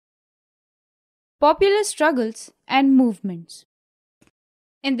popular struggles and movements.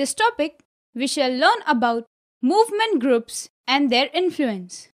 In this topic, we shall learn about movement groups and their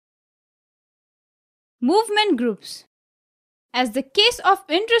influence. Movement groups. As the case of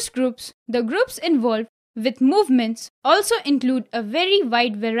interest groups, the groups involved with movements also include a very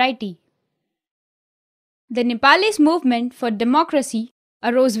wide variety. The Nepalese movement for democracy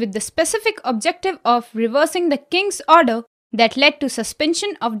arose with the specific objective of reversing the king's order that led to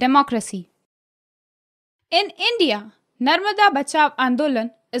suspension of democracy. In India, Narmada Bachao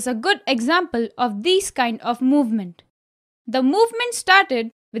Andolan is a good example of this kind of movement. The movement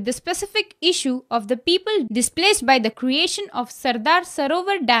started with the specific issue of the people displaced by the creation of Sardar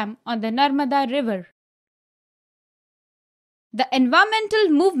Sarovar Dam on the Narmada River. The environmental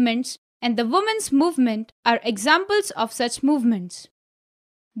movements and the women's movement are examples of such movements.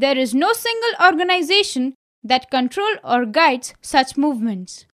 There is no single organization that controls or guides such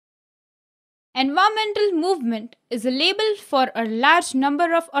movements. Environmental movement is a label for a large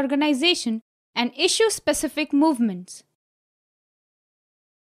number of organizations and issue-specific movements.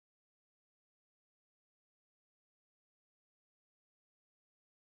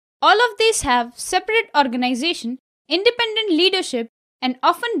 All of these have separate organization, independent leadership, and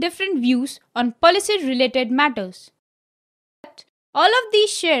often different views on policy-related matters. But all of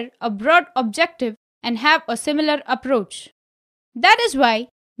these share a broad objective and have a similar approach. That is why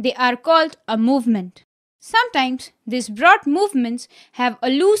they are called a movement. Sometimes these broad movements have a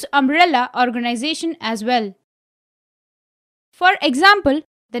loose umbrella organization as well. For example,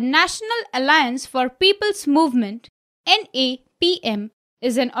 the National Alliance for People's Movement (NAPM)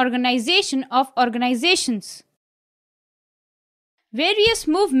 is an organization of organizations. Various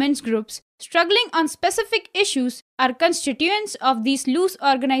movements groups struggling on specific issues are constituents of these loose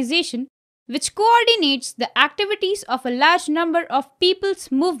organizations, which coordinates the activities of a large number of people's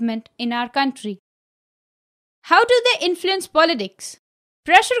movement in our country. How do they influence politics?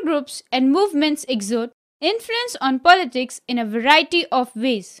 Pressure groups and movements exert influence on politics in a variety of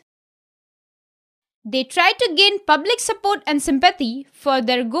ways. They try to gain public support and sympathy for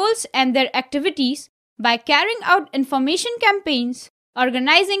their goals and their activities by carrying out information campaigns,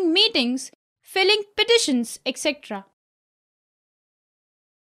 organizing meetings, filling petitions, etc.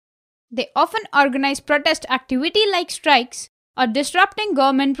 They often organize protest activity like strikes or disrupting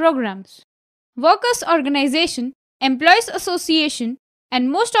government programs. Workers' organization, employees' association,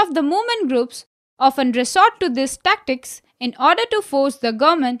 and most of the movement groups often resort to these tactics in order to force the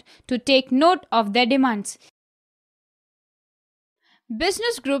government to take note of their demands.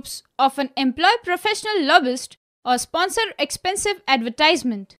 Business groups often employ professional lobbyists or sponsor expensive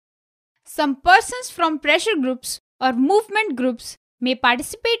advertisement. Some persons from pressure groups or movement groups may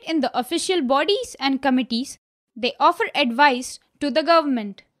participate in the official bodies and committees. They offer advice to the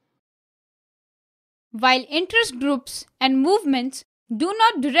government. While interest groups and movements do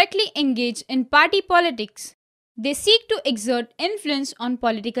not directly engage in party politics, they seek to exert influence on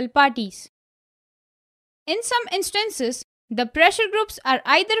political parties. In some instances, the pressure groups are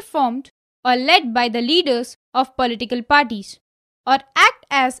either formed or led by the leaders of political parties, or act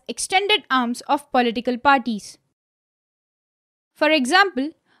as extended arms of political parties. For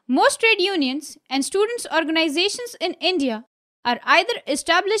example, most trade unions and students' organizations in India are either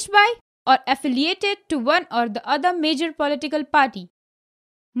established by or affiliated to one or the other major political party.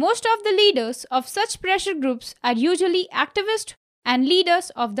 Most of the leaders of such pressure groups are usually activists and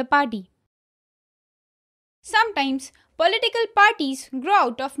leaders of the party. Sometimes, political parties grow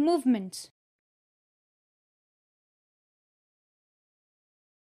out of movements.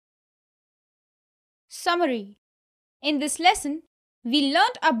 Summary. In this lesson, we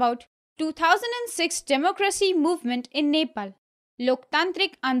learnt about 2006 democracy movement in Nepal,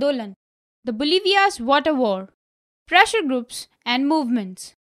 Loktantrik Andolan, the Bolivia's water war, pressure groups and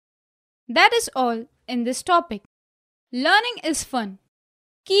movements. That is all in this topic. Learning is fun.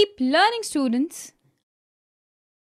 Keep learning, students.